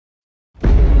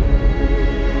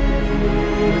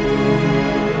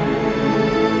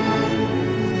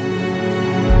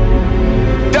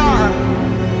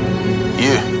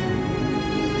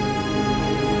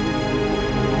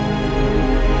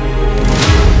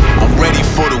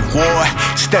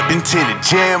Step into the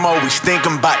gym, always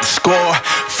thinking about the score.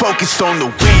 Focused on the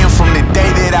win from the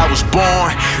day that I was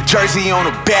born. Jersey on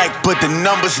the back, but the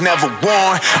numbers never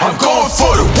worn. I'm going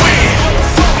for the win,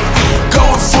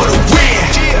 going for the win.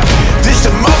 This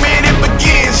the moment it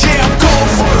begins, yeah, I'm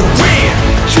going for the win.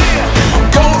 I'm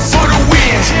going for the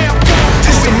win.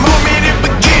 This the moment it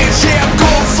begins, yeah, I'm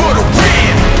going for the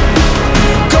win.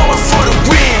 Going for the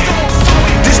win.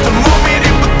 This the moment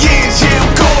it begins, yeah,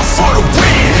 I'm going for the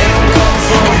win.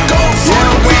 I'm going for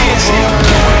the win.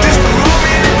 This the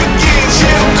moment it begins,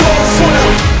 yeah, I'm going for the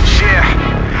win.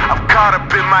 Yeah, I'm caught up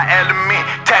in my element,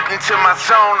 tapped into my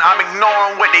zone, I'm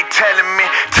ignoring what they telling me.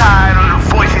 Tired of the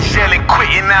voices yelling,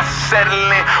 quitting, not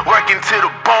settling, working to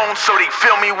the bone so they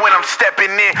feel me when I'm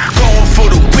stepping in. Going for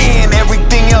the win,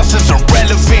 everything else is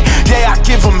irrelevant. Yeah, I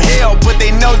give them hell, but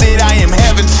they know that I am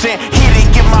heaven sent. Here to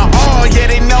give my all, yeah,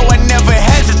 they know I never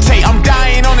hesitate. I'm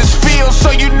dying on this field,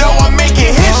 so you know I'm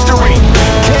making history.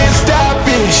 Can't stop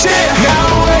it,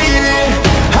 now waiting.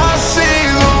 I see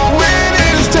the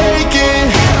winners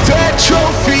taking. That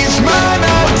trophy's mine,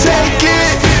 I'll take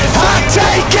it. I'll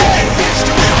take it.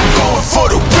 I'm going for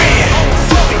the win,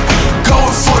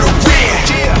 going for the win.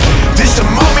 This the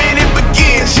moment it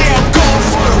begins, yeah, I'm going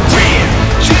for the win.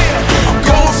 I'm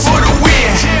going for the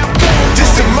win.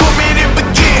 This the moment it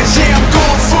begins, yeah, I'm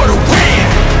going for the win.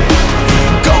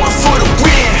 Going for the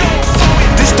win.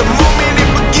 This the moment it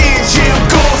begins, yeah, I'm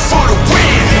going for the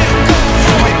win.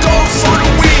 I'm going for the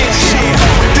win, yeah.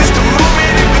 This the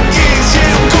moment it begins,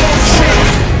 yeah, I'm going for it.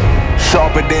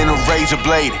 Sharper than a razor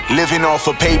blade, living off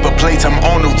of paper plates. I'm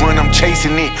on the run, I'm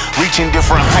chasing it, reaching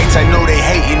different heights, I know they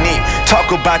hating it.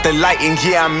 Talk about the light and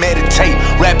yeah, I meditate,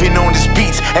 rapping on these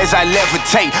beats as I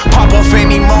levitate. Pop off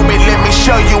any moment, let me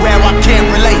show you how I can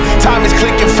relate. Time is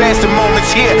clicking fast, the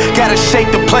moment's here, gotta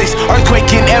shake the place. Earthquake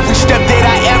in every step that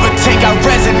I ever take, I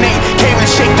resonate. Came to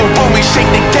shake the room and shake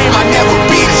the game, I'll never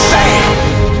be the same.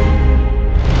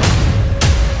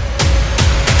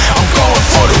 I'm going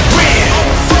for the win,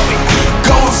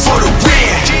 going for the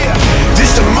win.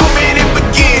 This the moment it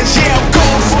begins, yeah, I'm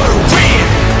going for the win.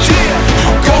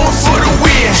 I'm going for the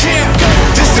win.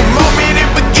 This the moment it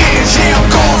begins, yeah, I'm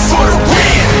going for the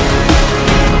win.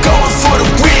 Going for the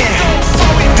win.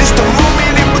 This the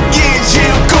moment it begins, yeah,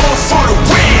 I'm going for the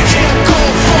win. I'm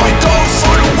going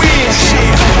for the win.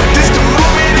 This the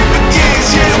moment it begins,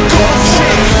 yeah, I'm going for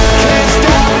it. Can't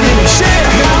stop it,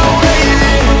 now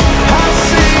waiting. I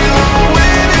see the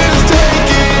winners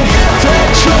taking. That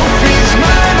trophy's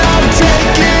mine, I'll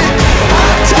take it.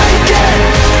 I'll take it.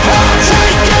 I'll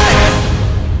take it.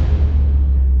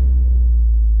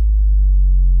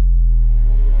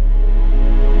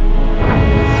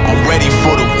 I'm ready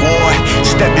for the war.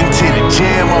 Step into the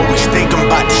gym, always thinking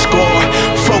about the score.